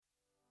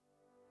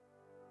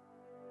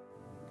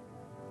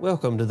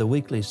Welcome to the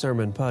weekly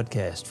sermon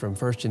podcast from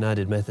First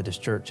United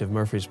Methodist Church of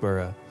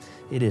Murfreesboro.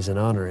 It is an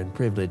honor and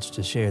privilege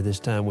to share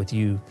this time with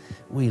you.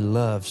 We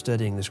love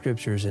studying the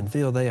Scriptures and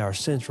feel they are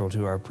central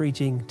to our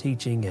preaching,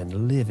 teaching,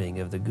 and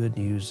living of the good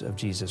news of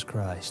Jesus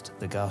Christ,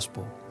 the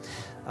gospel.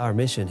 Our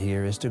mission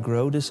here is to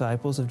grow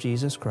disciples of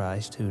Jesus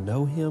Christ who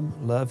know Him,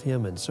 love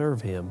Him, and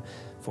serve Him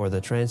for the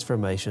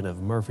transformation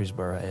of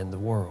Murfreesboro and the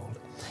world.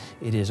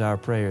 It is our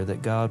prayer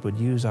that God would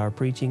use our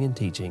preaching and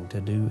teaching to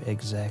do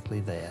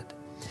exactly that.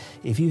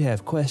 If you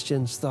have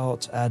questions,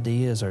 thoughts,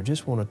 ideas, or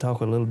just want to talk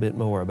a little bit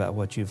more about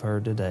what you've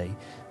heard today,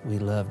 we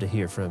love to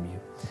hear from you.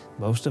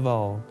 Most of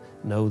all,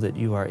 know that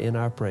you are in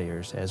our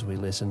prayers as we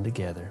listen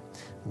together.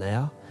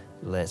 Now,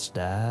 let's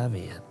dive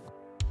in.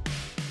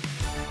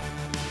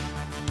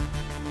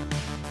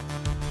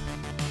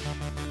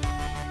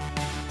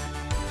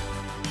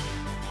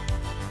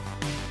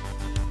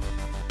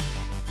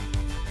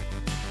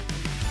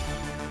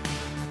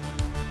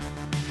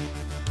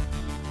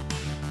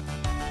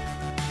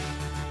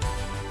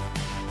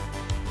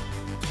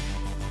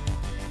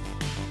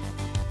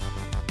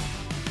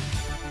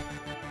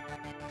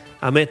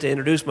 I meant to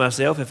introduce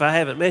myself. If I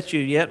haven't met you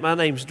yet, my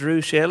name's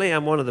Drew Shelley.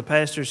 I'm one of the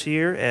pastors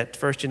here at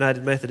First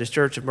United Methodist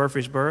Church of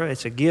Murfreesboro.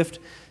 It's a gift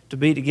to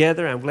be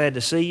together. I'm glad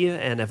to see you.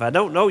 And if I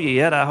don't know you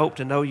yet, I hope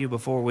to know you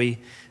before we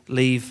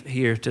leave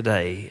here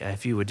today.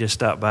 If you would just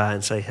stop by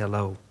and say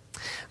hello.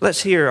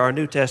 Let's hear our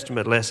New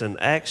Testament lesson,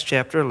 Acts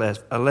chapter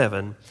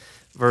 11,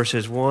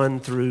 verses 1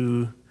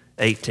 through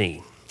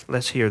 18.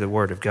 Let's hear the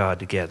Word of God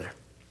together.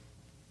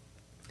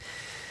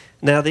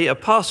 Now the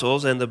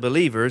apostles and the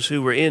believers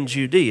who were in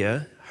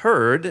Judea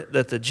heard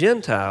that the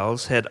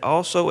Gentiles had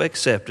also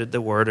accepted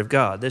the word of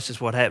God. This is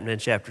what happened in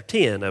chapter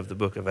 10 of the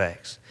book of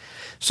Acts.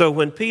 So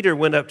when Peter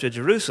went up to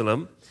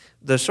Jerusalem,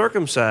 the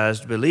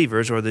circumcised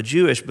believers, or the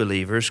Jewish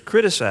believers,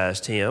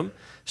 criticized him,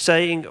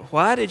 saying,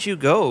 "Why did you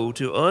go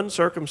to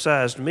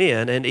uncircumcised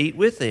men and eat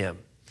with them?"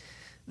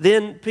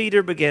 Then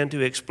Peter began to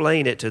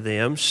explain it to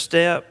them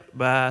step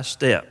by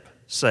step,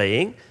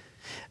 saying,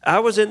 "I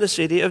was in the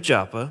city of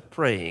Joppa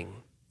praying,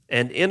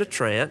 and in a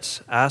trance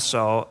I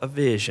saw a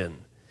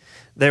vision.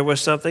 There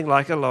was something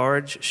like a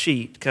large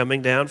sheet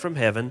coming down from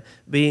heaven,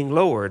 being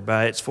lowered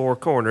by its four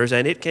corners,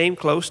 and it came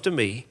close to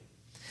me.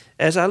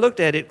 As I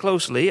looked at it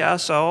closely, I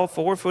saw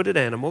four-footed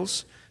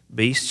animals,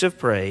 beasts of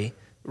prey,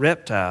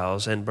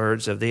 reptiles, and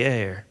birds of the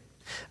air.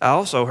 I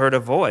also heard a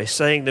voice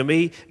saying to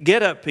me,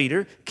 'Get up,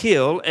 Peter,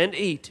 kill and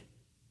eat.'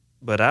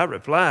 But I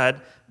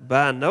replied,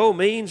 'By no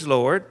means,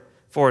 Lord,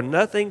 for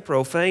nothing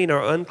profane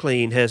or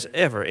unclean has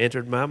ever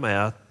entered my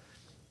mouth.'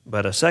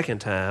 But a second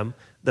time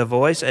the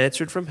voice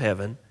answered from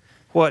heaven,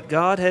 'What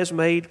God has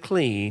made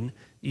clean,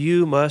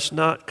 you must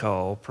not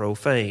call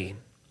profane.'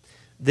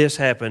 This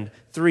happened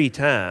 3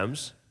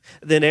 times.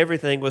 Then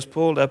everything was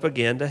pulled up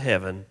again to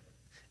heaven.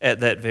 At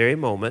that very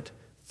moment,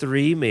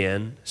 3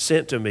 men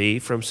sent to me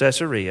from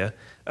Caesarea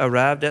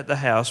arrived at the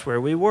house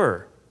where we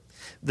were.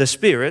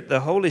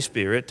 The Holy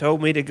Spirit,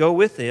 told me to go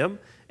with them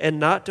and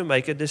not to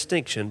make a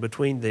distinction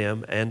between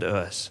them and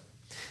us.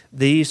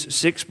 These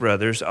 6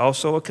 brothers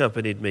also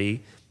accompanied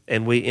me,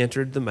 and we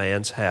entered the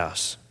man's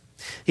house.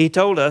 He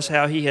told us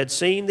how he had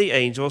seen the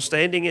angel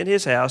standing in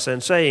his house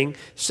and saying,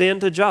 'Send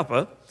to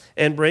Joppa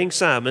and bring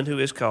Simon, who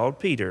is called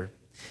Peter.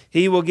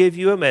 He will give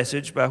you a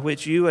message by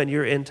which you and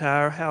your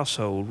entire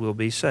household will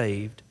be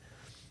saved.'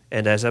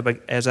 And as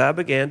I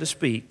began to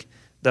speak,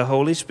 the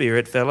Holy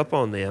Spirit fell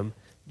upon them,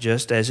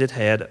 just as it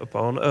had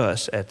upon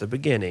us at the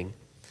beginning.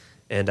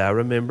 And I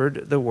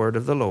remembered the word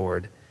of the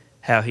Lord,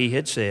 how he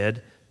had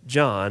said,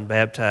 'John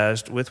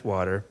baptized with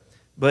water,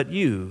 but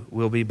you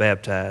will be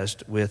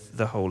baptized with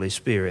the Holy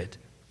Spirit.'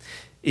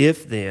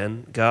 If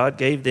then God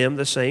gave them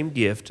the same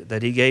gift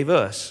that he gave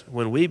us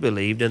when we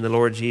believed in the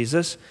Lord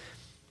Jesus,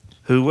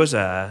 who was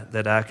I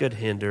that I could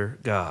hinder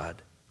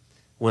God?"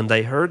 When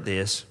they heard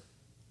this,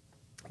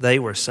 they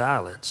were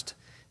silenced,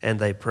 and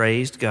they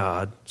praised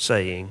God,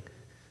 saying,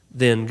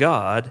 "Then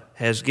God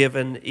has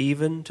given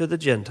even to the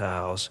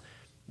Gentiles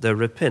the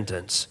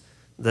repentance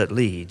that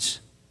leads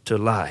to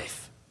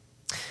life."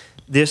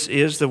 This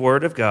is the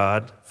word of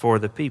God for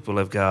the people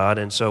of God,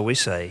 and so we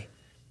say,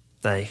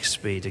 thanks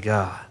be to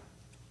God.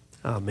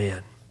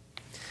 Amen.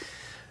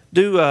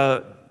 Do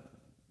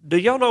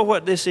y'all know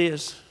what this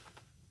is?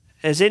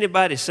 Has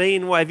anybody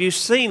seen one? Have you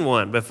seen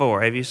one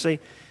before? Have you seen?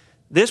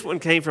 This one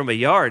came from a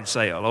yard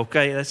sale,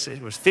 okay?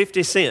 It was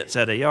 50 cents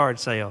at a yard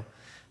sale.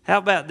 How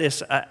about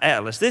this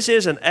atlas? This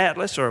is an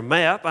atlas or a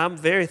map. I'm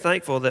very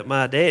thankful that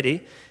my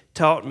daddy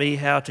taught me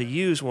how to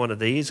use one of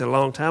these a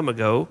long time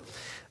ago.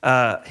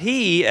 My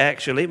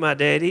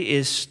daddy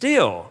is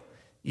still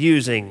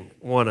using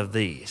one of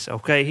these,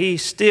 okay?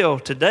 He's still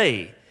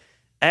today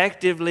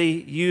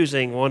actively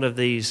using one of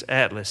these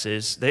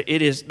atlases.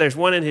 There's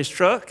one in his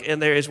truck, and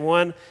there is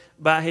one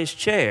by his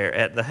chair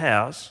at the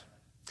house.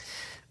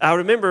 I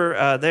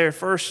remember their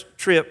first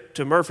trip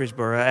to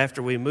Murfreesboro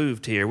after we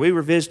moved here. We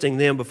were visiting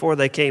them before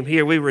they came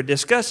here. We were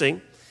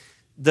discussing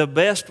the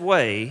best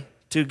way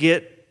to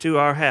get to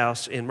our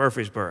house in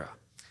Murfreesboro.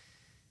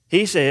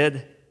 He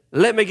said,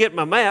 "Let me get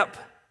my map.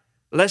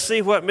 Let's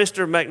see what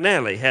Mr.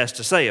 McNally has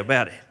to say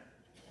about it.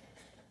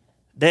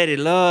 Daddy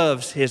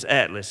loves his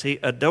atlas. He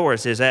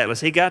adores his atlas.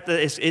 He got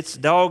it's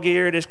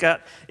dog-eared. It's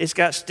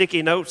got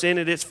sticky notes in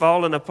it. It's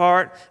falling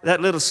apart.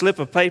 That little slip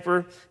of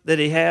paper that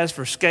he has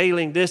for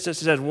scaling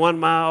distance, it says 1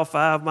 mile,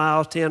 5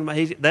 miles, 10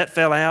 miles. That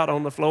fell out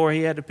on the floor.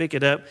 He had to pick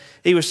it up.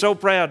 He was so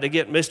proud to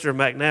get Mr.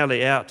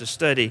 McNally out to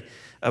study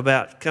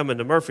about coming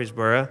to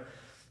Murfreesboro.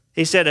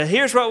 He said,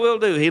 here's what we'll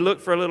do. He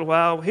looked for a little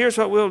while. Here's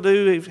what we'll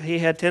do. He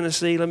had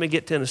Tennessee. Let me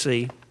get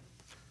Tennessee.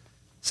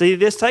 See,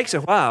 this takes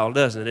a while,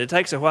 doesn't it? It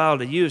takes a while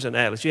to use an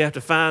atlas. You have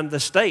to find the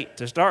state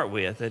to start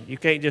with, and you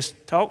can't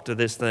just talk to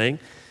this thing.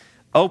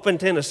 Open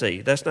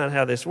Tennessee. That's not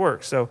how this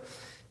works. So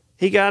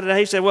he got it.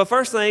 He said, well,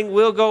 first thing,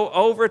 we'll go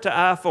over to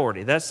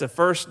I-40. That's the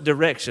first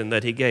direction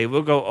that he gave.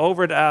 We'll go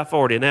over to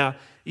I-40. Now,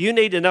 you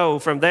need to know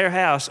from their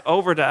house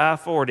over to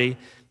I-40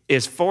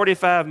 is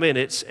 45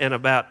 minutes and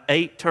about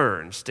 8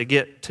 turns to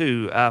get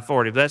to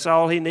I-40. That's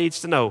all he needs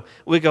to know.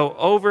 We go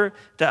over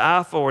to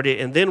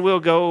I-40, and then we'll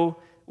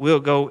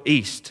go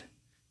east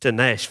to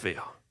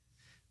Nashville.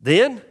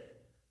 Then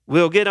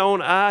we'll get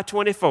on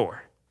I-24,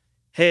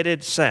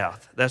 headed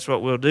south. That's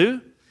what we'll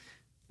do.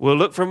 We'll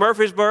look for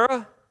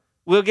Murfreesboro.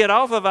 We'll get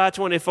off of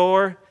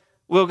I-24.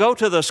 We'll go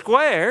to the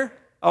square,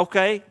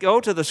 okay? Go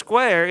to the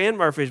square in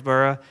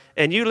Murfreesboro,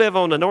 and you live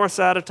on the north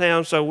side of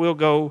town, so we'll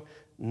go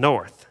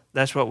north.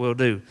 That's what we'll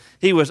do.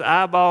 He was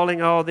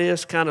eyeballing all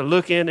this, kind of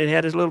looking, and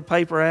had his little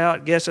paper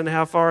out, guessing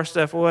how far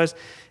stuff was.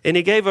 And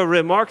he gave a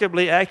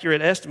remarkably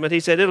accurate estimate.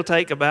 He said it'll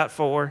take about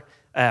 4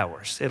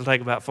 hours. It'll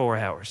take about 4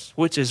 hours,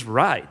 which is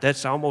right.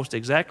 That's almost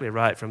exactly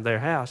right from their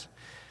house.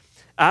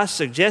 I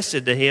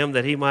suggested to him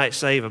that he might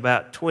save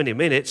about 20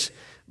 minutes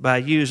by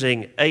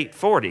using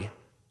 840.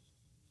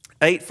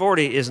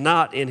 840 is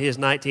not in his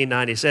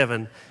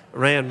 1997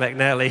 Rand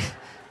McNally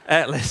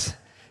Atlas.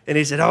 And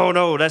he said, oh,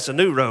 no, that's a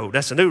new road.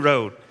 That's a new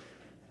road.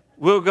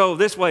 We'll go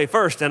this way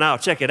first, and I'll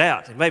check it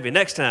out. And maybe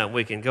next time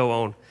we can go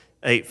on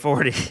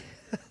 840.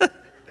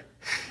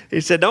 He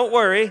said, don't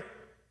worry.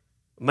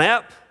 A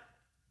map,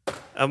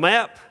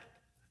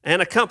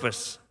 and a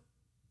compass.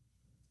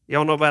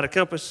 Y'all know about a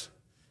compass?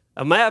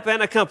 A map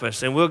and a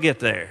compass, and we'll get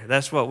there.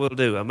 That's what we'll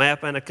do, a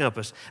map and a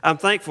compass. I'm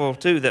thankful,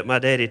 too, that my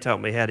daddy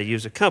taught me how to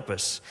use a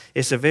compass.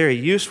 It's a very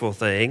useful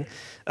thing.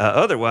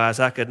 Otherwise,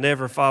 I could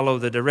never follow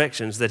the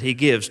directions that he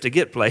gives to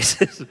get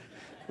places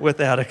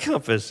without a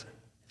compass.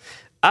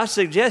 I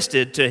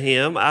suggested to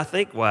him, I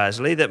think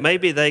wisely, that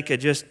maybe they could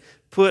just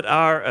put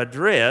our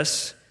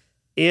address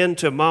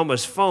into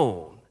Mama's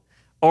phone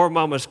or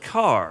Mama's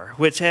car,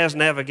 which has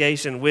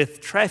navigation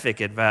with traffic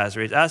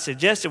advisories. I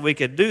suggested we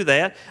could do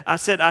that. I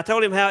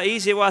told him how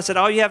easy it was. I said,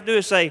 all you have to do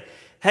is say,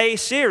 hey,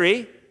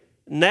 Siri,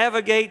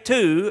 navigate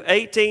to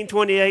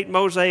 1828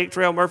 Mosaic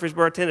Trail,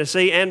 Murfreesboro,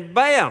 Tennessee, and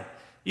bam,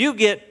 you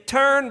get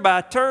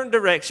turn-by-turn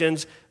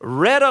directions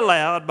read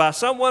aloud by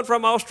someone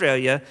from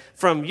Australia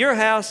from your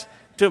house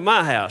to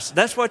my house.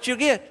 That's what you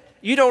get.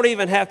 You don't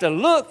even have to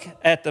look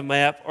at the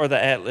map or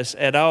the atlas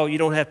at all. You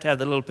don't have to have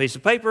the little piece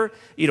of paper.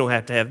 You don't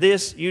have to have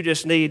this. You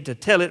just need to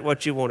tell it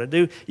what you want to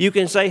do. You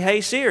can say,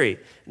 hey, Siri,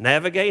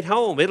 navigate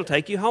home. It'll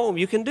take you home.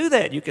 You can do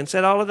that. You can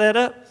set all of that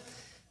up.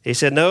 He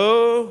said,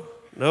 no,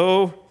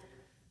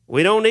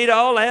 we don't need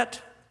all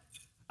that.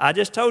 I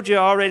just told you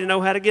I already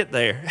know how to get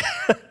there.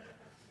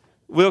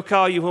 We'll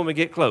call you when we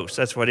get close.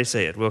 That's what he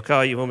said. We'll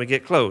call you when we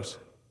get close.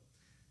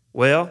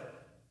 Well,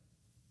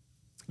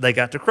 they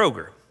got to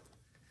Kroger.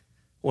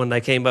 When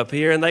they came up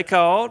here and they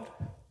called,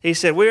 he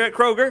said, we're at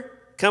Kroger,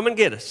 come and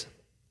get us.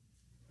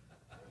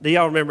 Do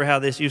y'all remember how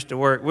this used to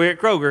work? We're at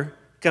Kroger,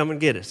 come and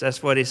get us.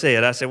 That's what he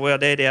said. I said, well,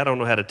 Daddy, I don't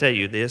know how to tell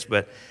you this,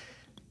 but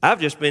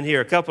I've just been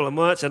here a couple of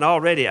months, and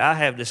already I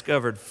have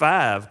discovered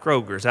 5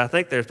 Krogers. I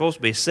think there's supposed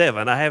to be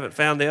 7. I haven't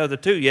found the other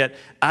 2 yet.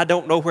 I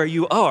don't know where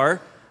you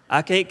are.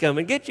 I can't come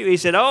and get you. He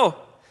said, oh,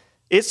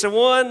 it's the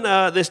one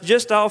that's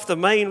just off the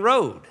main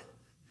road.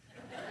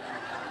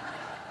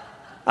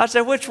 I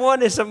said, which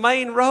one is the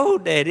main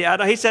road, Daddy?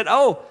 He said,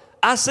 oh,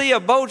 I see a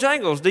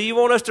Bojangles. Do you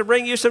want us to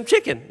bring you some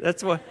chicken?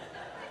 That's what.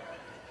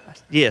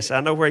 Yes,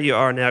 I know where you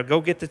are now. Go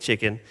get the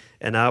chicken,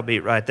 and I'll be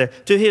right there.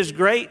 To his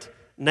great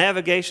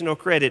navigational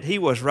credit, he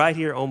was right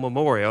here on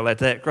Memorial at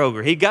that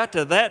Kroger. He got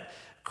to that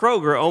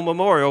Kroger on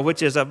Memorial,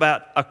 which is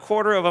about a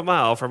quarter of a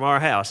mile from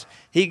our house.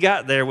 He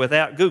got there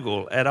without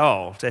Google at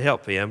all to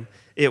help him.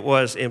 It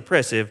was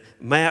impressive.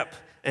 Map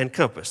and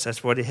compass.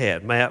 That's what he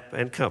had, map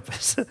and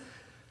compass.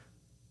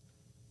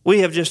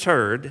 We have just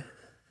heard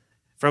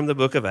from the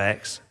book of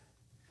Acts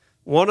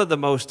one of the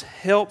most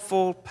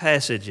helpful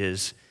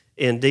passages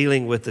in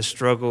dealing with the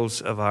struggles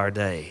of our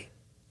day.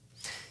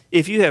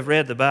 If you have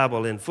read the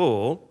Bible in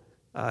full,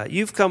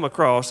 you've come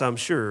across, I'm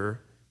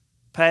sure,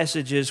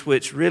 passages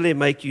which really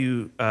make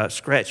you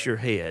scratch your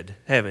head,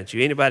 haven't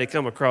you? Anybody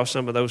come across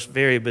some of those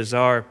very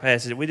bizarre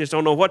passages? We just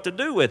don't know what to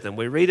do with them.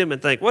 We read them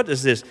and think, what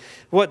does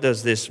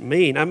this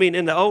mean? I mean,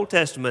 in the Old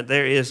Testament,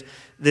 there is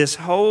this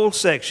whole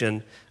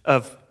section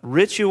of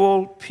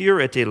ritual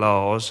purity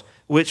laws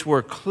which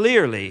were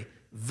clearly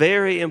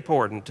very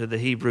important to the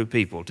Hebrew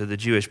people, to the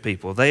Jewish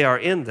people. They are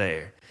in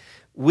there.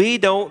 We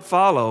don't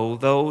follow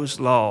those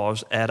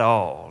laws at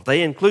all.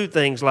 They include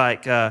things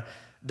like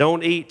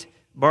don't eat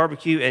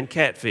barbecue and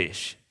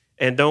catfish,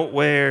 and don't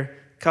wear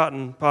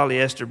cotton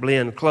polyester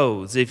blend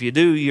clothes. If you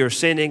do, you're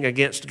sinning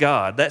against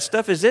God. That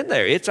stuff is in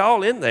there. It's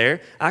all in there.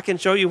 I can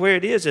show you where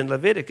it is in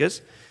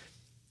Leviticus.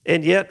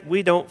 And yet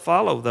we don't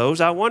follow those.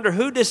 I wonder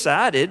who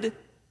decided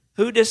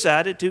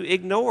to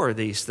ignore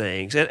these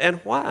things and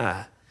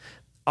why.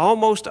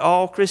 Almost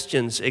all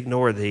Christians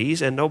ignore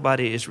these, and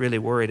nobody is really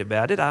worried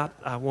about it.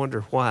 I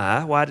wonder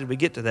why. Why did we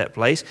get to that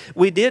place?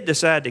 We did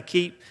decide to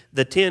keep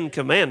the 10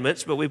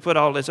 Commandments, but we put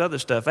all this other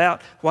stuff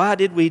out. Why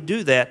did we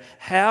do that?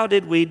 How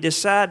did we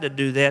decide to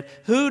do that?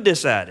 Who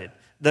decided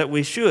that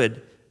we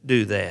should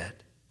do that?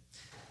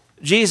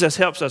 Jesus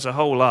helps us a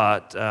whole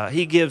lot.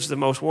 He gives the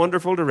most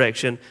wonderful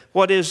direction.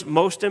 What is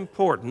most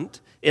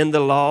important in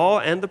the law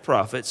and the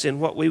prophets, in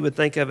what we would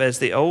think of as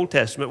the Old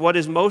Testament, what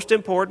is most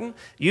important,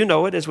 you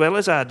know it as well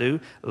as I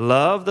do,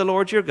 love the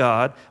Lord your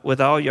God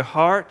with all your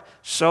heart,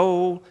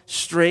 soul,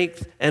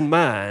 strength, and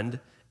mind,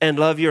 and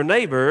love your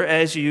neighbor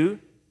as you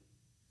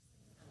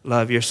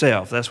love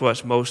yourself. That's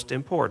what's most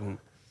important.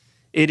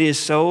 It is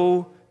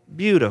so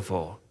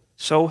beautiful,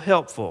 so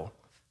helpful,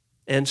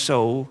 and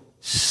so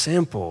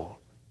simple.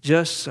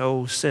 Just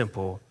so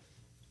simple,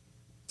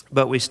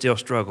 but we still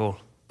struggle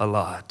a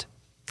lot.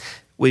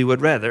 We would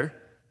rather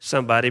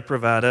somebody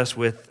provide us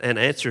with an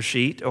answer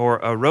sheet or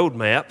a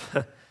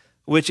roadmap,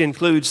 which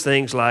includes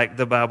things like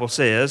the Bible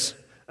says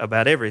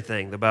about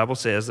everything. The Bible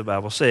says.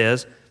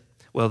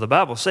 Well, the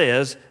Bible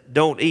says,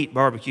 don't eat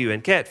barbecue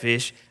and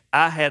catfish.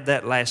 I had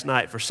that last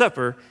night for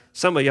supper.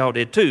 Some of y'all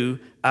did too.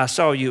 I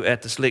saw you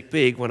at the Slick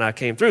Pig when I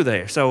came through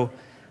there. So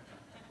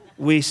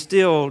we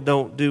still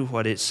don't do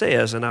what it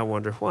says, and I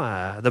wonder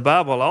why. The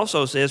Bible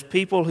also says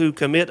people who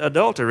commit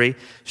adultery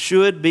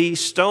should be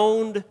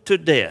stoned to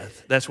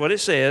death. That's what it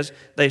says.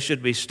 They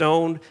should be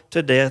stoned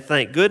to death.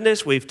 Thank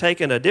goodness we've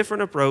taken a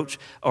different approach,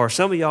 or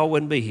some of y'all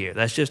wouldn't be here.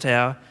 That's just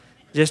how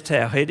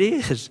it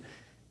is.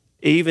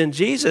 Even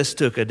Jesus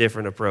took a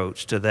different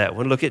approach to that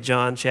one. Look at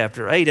John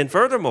chapter 8. And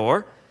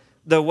furthermore,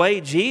 the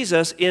way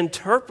Jesus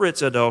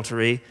interprets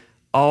adultery,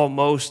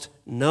 almost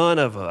none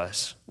of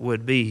us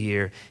would be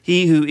here.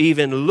 He who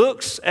even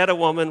looks at a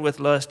woman with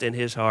lust in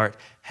his heart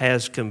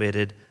has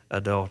committed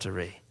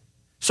adultery.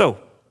 So,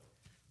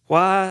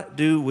 why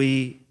do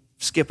we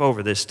skip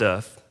over this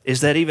stuff?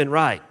 Is that even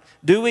right?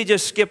 Do we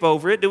just skip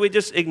over it? Do we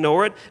just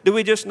ignore it? Do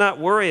we just not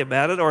worry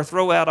about it or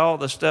throw out all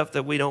the stuff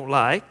that we don't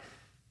like?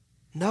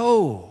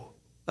 No,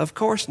 of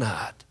course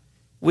not.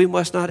 We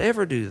must not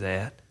ever do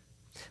that.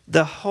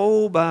 The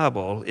whole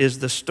Bible is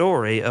the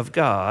story of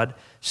God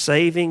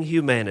saving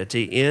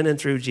humanity in and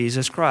through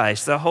Jesus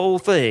Christ. The whole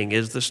thing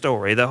is the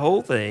story, the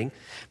whole thing.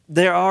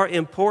 There are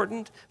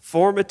important,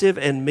 formative,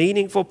 and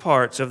meaningful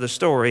parts of the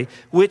story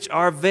which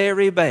are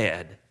very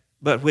bad,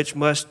 but which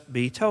must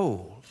be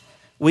told.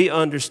 We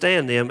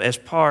understand them as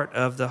part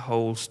of the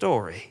whole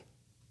story.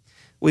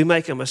 We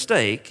make a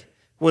mistake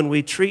when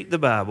we treat the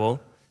Bible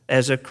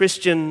as a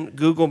Christian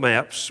Google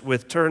Maps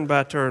with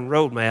turn-by-turn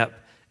roadmap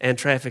and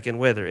traffic and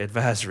weather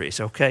advisories,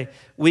 okay?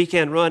 We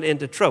can run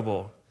into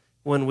trouble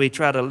when we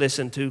try to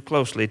listen too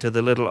closely to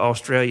the little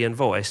Australian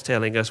voice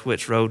telling us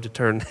which road to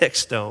turn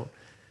next on.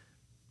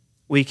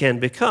 We can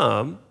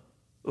become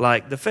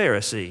like the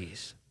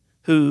Pharisees,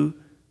 who,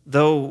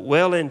 though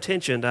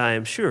well-intentioned, I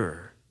am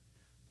sure,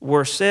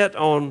 were set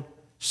on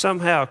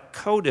somehow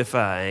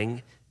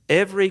codifying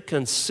every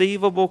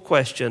conceivable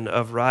question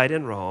of right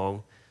and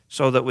wrong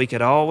so that we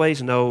could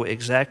always know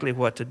exactly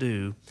what to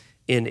do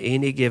in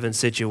any given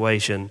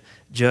situation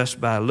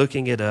just by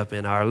looking it up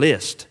in our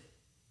list.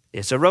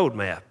 It's a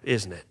roadmap,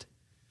 isn't it?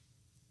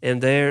 And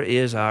there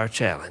is our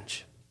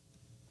challenge.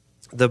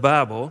 The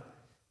Bible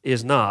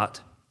is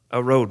not a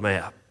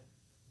roadmap.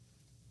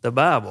 The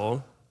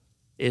Bible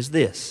is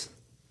this.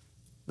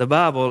 The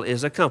Bible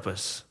is a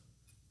compass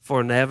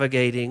for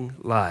navigating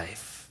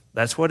life.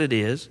 That's what it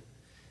is.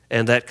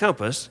 And that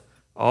compass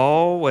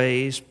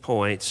always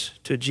points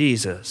to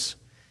Jesus.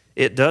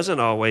 It doesn't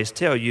always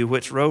tell you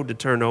which road to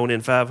turn on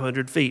in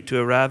 500 feet to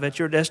arrive at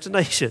your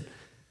destination.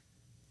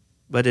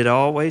 But it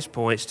always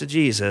points to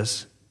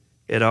Jesus.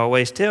 It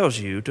always tells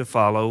you to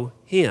follow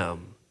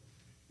Him.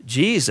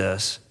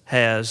 Jesus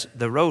has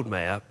the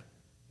roadmap.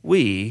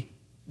 We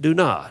do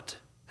not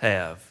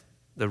have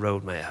the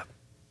roadmap.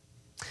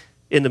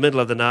 In the middle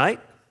of the night,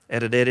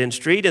 at a dead-end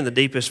street in the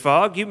deepest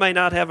fog, you may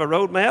not have a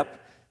roadmap.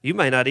 You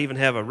may not even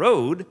have a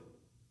road,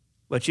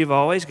 but you've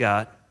always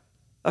got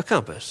a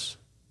compass.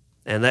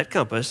 And that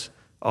compass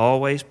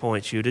always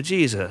points you to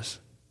Jesus.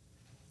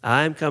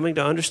 I'm coming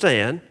to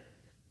understand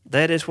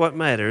that is what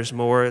matters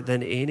more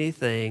than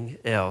anything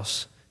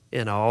else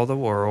in all the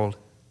world.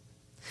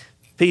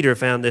 Peter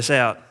found this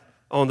out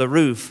on the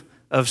roof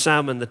of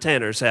Simon the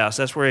tanner's house.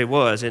 That's where he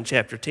was in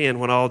chapter 10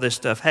 when all this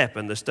stuff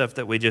happened, the stuff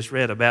that we just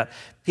read about.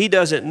 He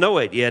doesn't know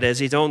it yet as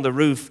he's on the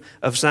roof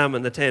of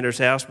Simon the tanner's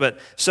house, but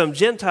some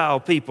Gentile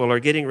people are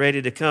getting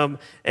ready to come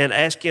and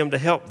ask him to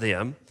help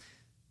them.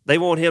 They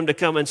want him to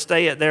come and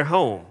stay at their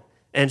home.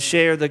 and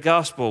share the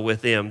gospel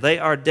with them. They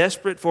are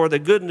desperate for the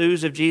good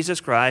news of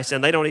Jesus Christ,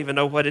 and they don't even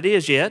know what it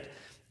is yet.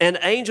 An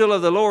angel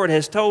of the Lord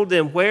has told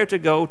them where to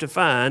go to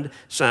find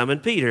Simon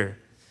Peter.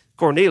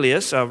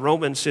 Cornelius, a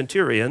Roman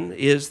centurion,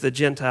 is the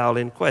Gentile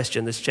in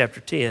question. This is chapter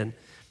 10.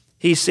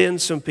 He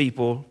sends some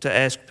people to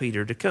ask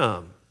Peter to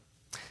come.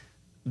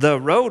 The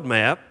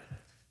roadmap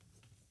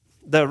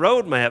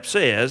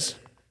says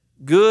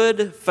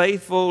good,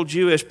 faithful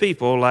Jewish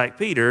people like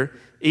Peter,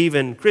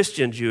 even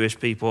Christian Jewish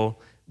people,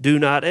 do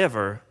not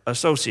ever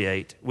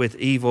associate with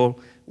evil,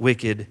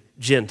 wicked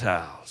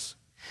Gentiles.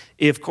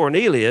 If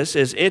Cornelius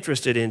is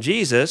interested in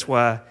Jesus,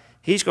 why,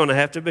 he's going to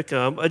have to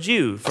become a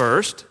Jew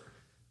first.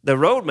 The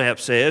roadmap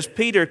says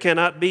Peter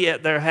cannot be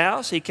at their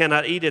house, he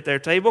cannot eat at their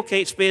table,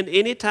 can't spend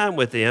any time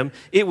with them.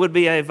 It would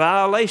be a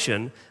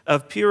violation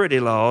of purity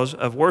laws,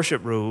 of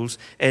worship rules,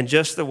 and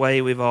just the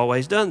way we've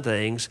always done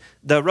things.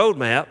 The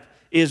roadmap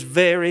is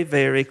very,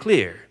 very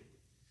clear.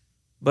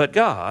 But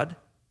God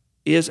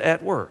is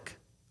at work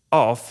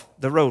off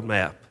the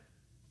roadmap.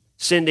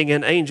 Sending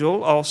an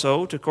angel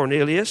also to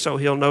Cornelius so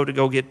he'll know to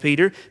go get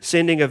Peter.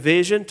 Sending a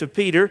vision to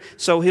Peter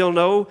so he'll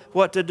know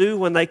what to do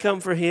when they come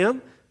for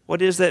him.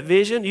 What is that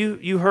vision?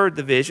 You heard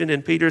the vision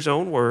in Peter's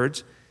own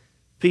words.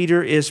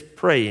 Peter is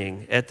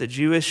praying at the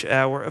Jewish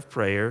hour of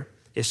prayer.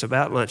 It's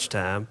about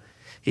lunchtime.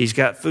 He's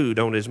got food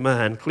on his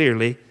mind,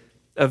 clearly.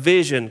 A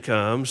vision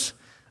comes,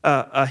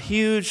 a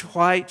huge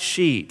white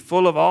sheet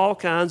full of all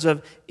kinds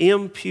of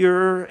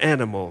impure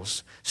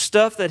animals,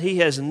 stuff that he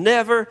has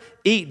never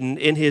eaten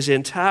in his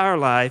entire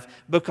life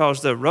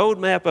because the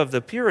roadmap of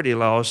the purity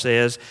law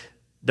says,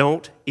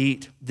 don't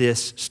eat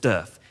this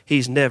stuff.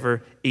 He's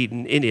never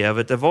eaten any of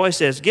it. The voice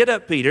says, get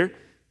up, Peter,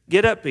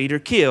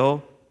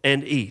 kill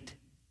and eat.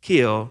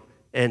 Kill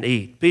and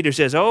eat. Peter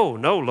says, oh,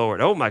 no,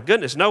 Lord, oh my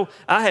goodness, no,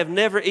 I have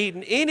never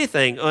eaten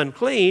anything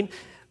unclean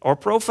or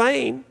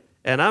profane,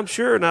 and I'm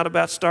sure not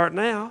about to start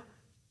now.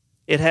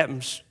 It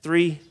happens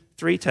three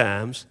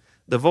times.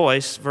 The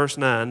voice, verse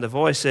 9, the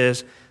voice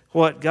says,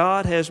 what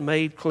God has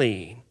made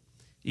clean,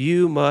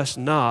 you must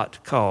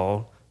not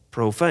call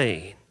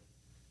profane.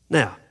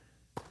 Now,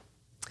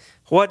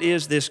 what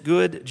is this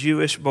good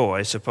Jewish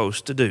boy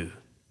supposed to do?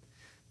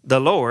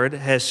 The Lord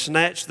has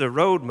snatched the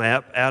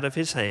roadmap out of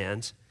his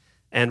hands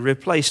and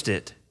replaced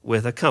it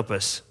with a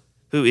compass,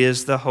 who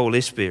is the Holy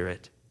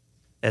Spirit.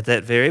 At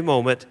that very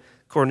moment,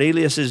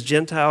 Cornelius'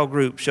 Gentile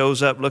group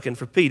shows up looking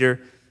for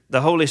Peter.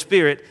 The Holy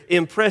Spirit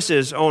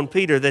impresses on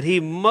Peter that he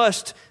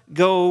must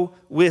go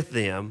with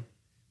them.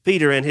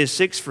 Peter and his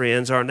 6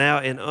 friends are now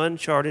in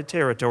uncharted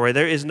territory.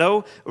 There is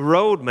no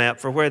roadmap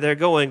for where they're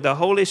going. The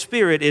Holy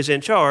Spirit is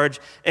in charge,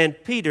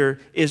 and Peter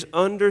is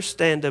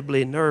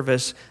understandably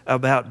nervous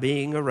about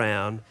being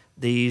around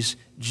these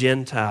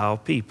Gentile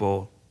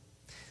people.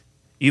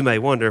 You may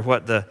wonder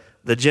what the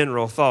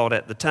general thought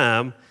at the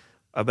time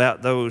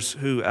about those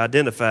who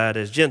identified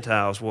as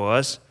Gentiles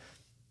was.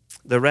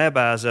 The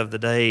rabbis of the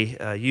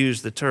day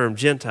used the term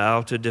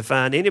Gentile to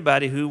define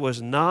anybody who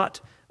was not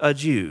a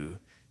Jew.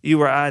 You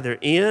were either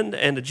in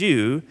and a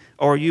Jew,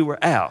 or you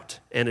were out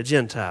and a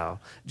Gentile.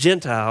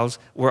 Gentiles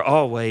were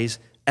always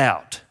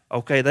out.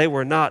 Okay, they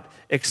were not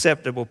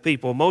acceptable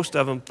people. Most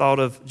of them thought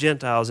of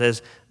Gentiles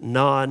as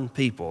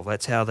non-people.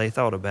 That's how they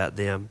thought about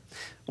them.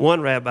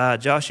 One rabbi,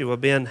 Joshua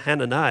ben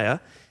Hananiah,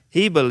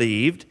 he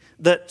believed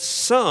that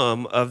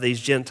some of these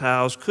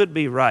Gentiles could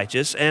be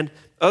righteous, and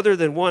other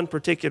than one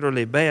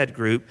particularly bad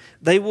group,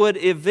 they would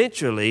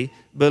eventually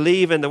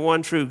believe in the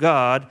one true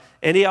God.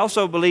 And he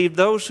also believed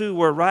those who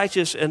were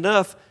righteous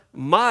enough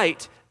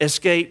might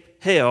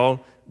escape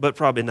hell, but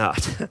probably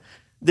not.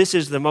 This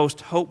is the most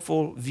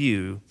hopeful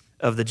view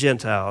of the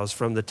Gentiles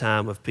from the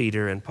time of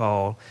Peter and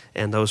Paul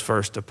and those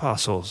first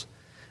apostles.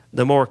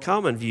 The more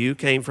common view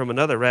came from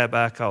another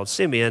rabbi called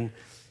Simeon.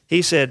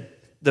 He said,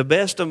 the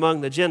best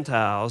among the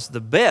Gentiles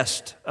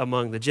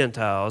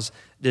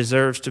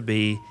deserves to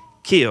be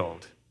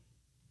killed.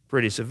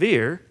 Pretty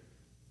severe,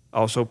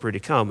 also pretty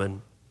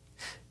common.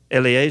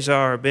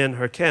 Eleazar ben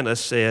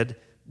Hyrcanus said,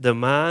 the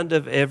mind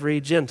of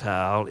every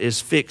Gentile is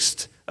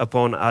fixed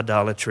upon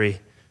idolatry.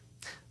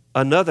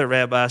 Another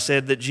rabbi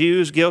said that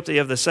Jews guilty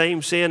of the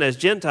same sin as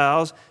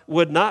Gentiles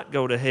would not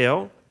go to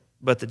hell,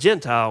 but the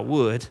Gentile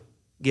would,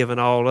 given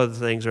all other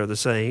things are the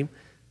same.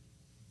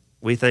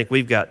 We think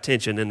we've got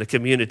tension in the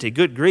community.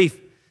 Good grief.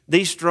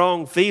 These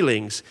strong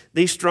feelings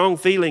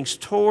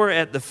tore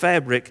at the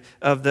fabric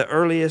of the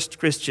earliest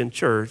Christian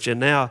church. And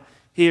now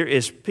here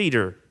is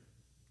Peter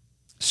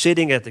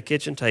sitting at the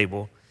kitchen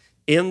table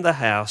in the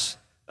house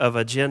of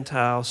a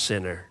Gentile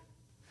sinner.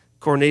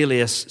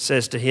 Cornelius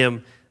says to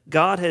him,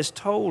 God has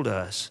told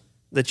us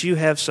that you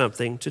have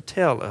something to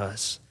tell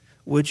us.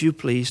 Would you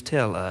please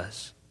tell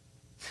us?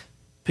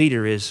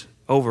 Peter is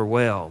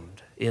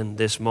overwhelmed in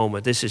this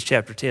moment. This is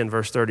chapter 10,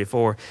 verse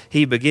 34.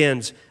 He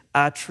begins,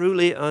 I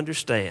truly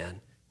understand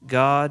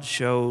God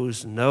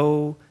shows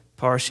no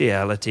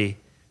partiality.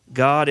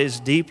 God is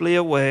deeply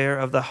aware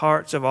of the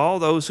hearts of all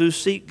those who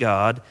seek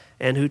God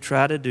and who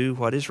try to do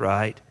what is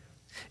right.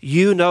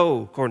 You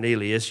know,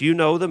 Cornelius, you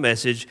know the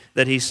message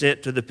that he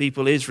sent to the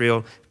people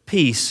Israel.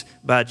 peace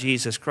by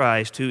Jesus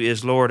Christ, who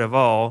is Lord of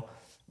all.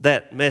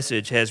 That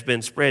message has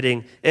been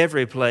spreading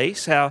every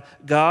place, how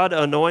God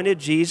anointed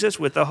Jesus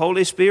with the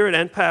Holy Spirit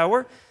and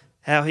power,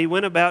 how he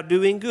went about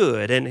doing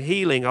good and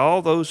healing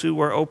all those who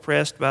were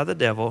oppressed by the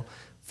devil,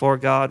 for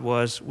God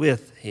was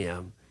with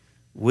him.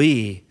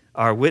 We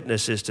are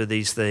witnesses to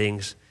these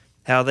things,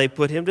 how they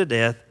put him to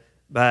death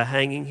by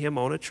hanging him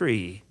on a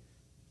tree.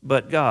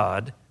 But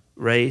God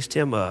raised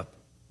him up,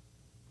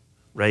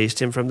 raised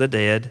him from the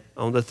dead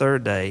on the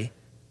third day,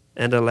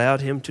 and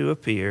allowed him to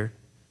appear.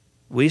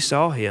 We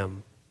saw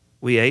him.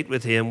 We ate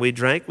with him. We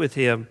drank with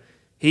him.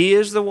 He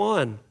is the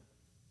one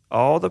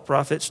all the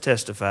prophets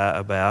testify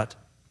about,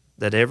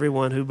 that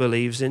everyone who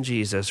believes in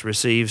Jesus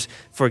receives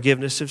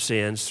forgiveness of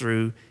sins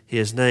through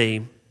his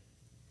name.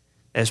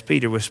 As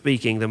Peter was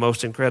speaking, the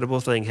most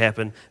incredible thing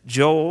happened.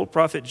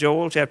 Prophet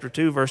Joel, chapter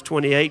 2, verse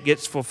 28,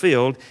 gets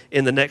fulfilled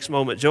in the next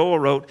moment. Joel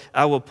wrote,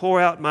 "I will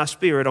pour out my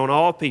spirit on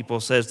all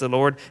people, says the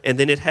Lord." And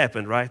then it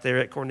happened right there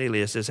at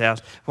Cornelius'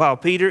 house. While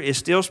Peter is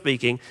still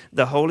speaking,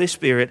 the Holy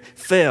Spirit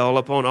fell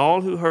upon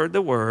all who heard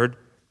the word.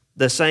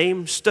 The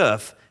same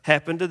stuff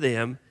happened to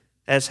them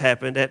as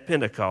happened at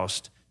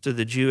Pentecost to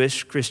the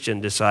Jewish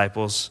Christian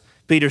disciples.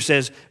 Peter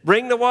says,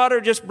 "Bring the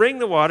water, just bring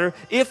the water.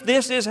 If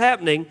this is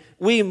happening,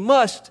 we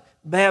must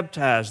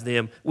baptize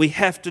them." We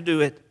have to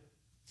do it.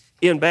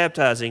 In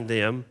baptizing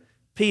them,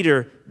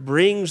 Peter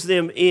brings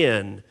them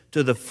in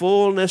to the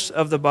fullness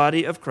of the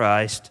body of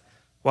Christ,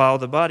 while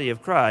the body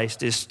of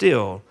Christ is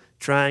still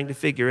trying to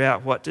figure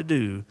out what to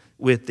do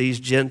with these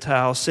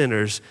Gentile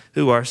sinners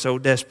who are so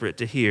desperate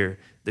to hear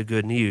the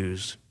good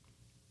news.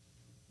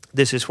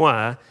 This is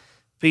why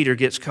Peter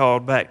gets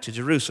called back to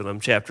Jerusalem.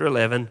 Chapter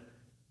 11,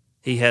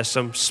 he has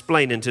some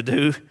splaining to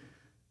do.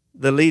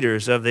 The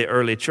leaders of the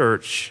early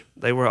church,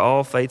 they were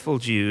all faithful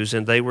Jews,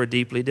 and they were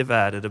deeply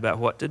divided about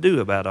what to do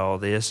about all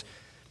this.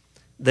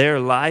 Their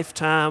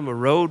lifetime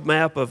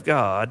roadmap of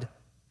God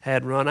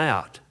had run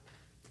out,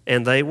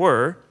 and they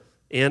were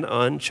in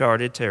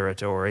uncharted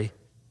territory.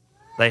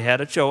 They had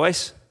a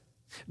choice.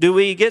 Do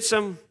we get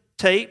some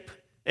tape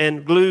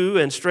and glue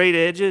and straight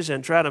edges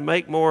and try to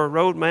make more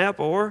roadmap,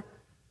 or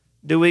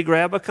do we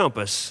grab a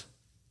compass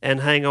and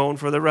hang on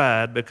for the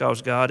ride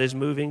because God is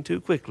moving too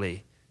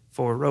quickly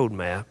for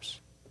roadmaps?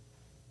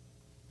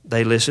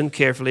 They listened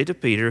carefully to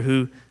Peter,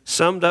 who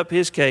summed up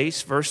his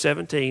case, verse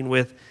 17,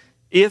 with,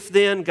 "If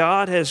then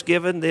God has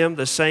given them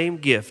the same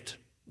gift,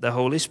 the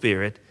Holy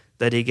Spirit,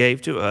 that he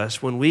gave to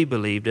us when we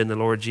believed in the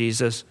Lord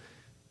Jesus,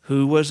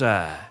 who was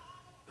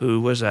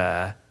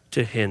I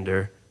to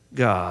hinder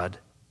God?"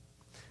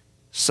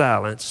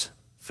 Silence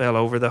fell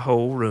over the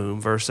whole room,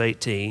 verse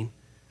 18.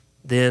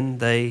 Then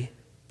they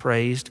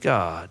praised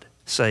God,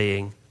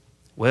 saying,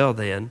 "Well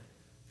then,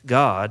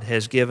 God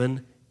has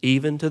given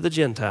even to the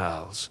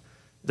Gentiles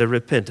the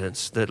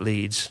repentance that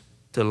leads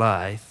to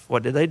life."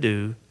 What did they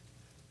do?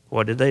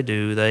 What did they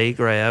do? They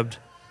grabbed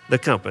the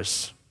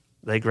compass.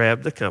 They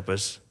grabbed the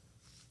compass.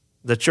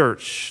 The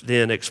church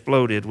then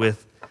exploded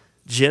with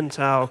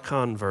Gentile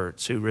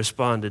converts who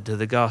responded to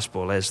the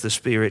gospel as the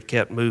Spirit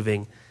kept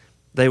moving.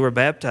 They were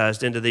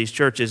baptized into these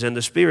churches, and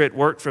the Spirit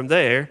worked from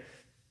there.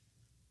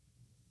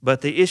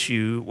 But the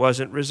issue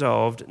wasn't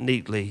resolved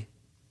neatly.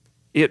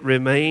 It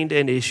remained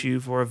an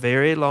issue for a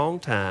very long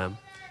time,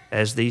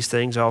 as these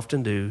things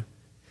often do.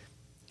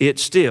 It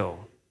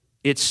still,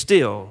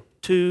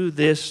 to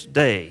this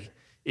day,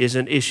 is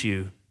an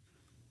issue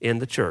in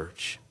the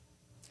church.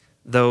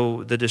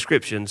 Though the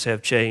descriptions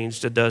have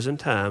changed a dozen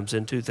times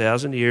in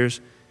 2,000 years,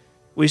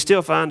 we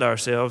still find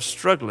ourselves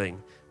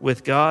struggling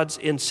with God's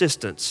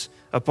insistence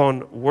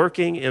upon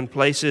working in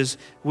places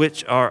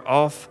which are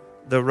off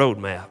the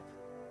roadmap.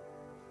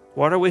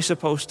 What are we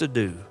supposed to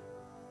do?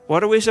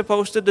 What are we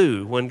supposed to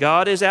do when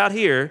God is out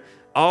here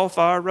off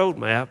our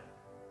roadmap?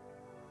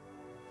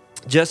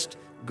 Just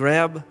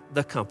grab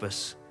the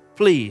compass.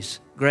 Please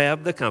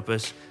grab the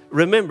compass.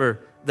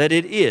 Remember that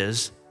it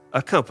is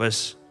a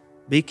compass.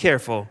 Be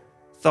careful,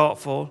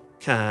 thoughtful,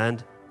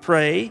 kind.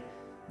 Pray.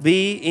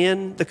 Be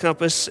in the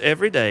compass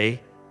every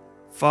day.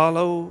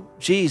 Follow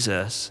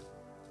Jesus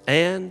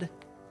and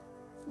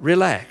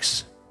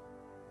relax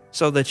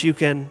so that you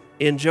can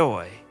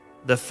enjoy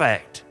the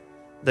fact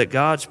that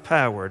God's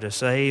power to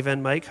save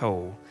and make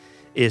whole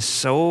is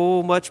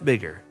so much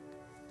bigger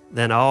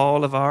than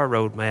all of our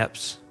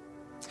roadmaps,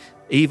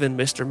 even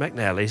Mr.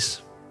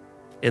 McNally's.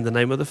 In the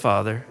name of the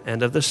Father,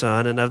 and of the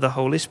Son, and of the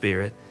Holy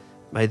Spirit,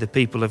 may the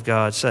people of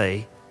God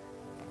say,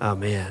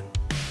 Amen.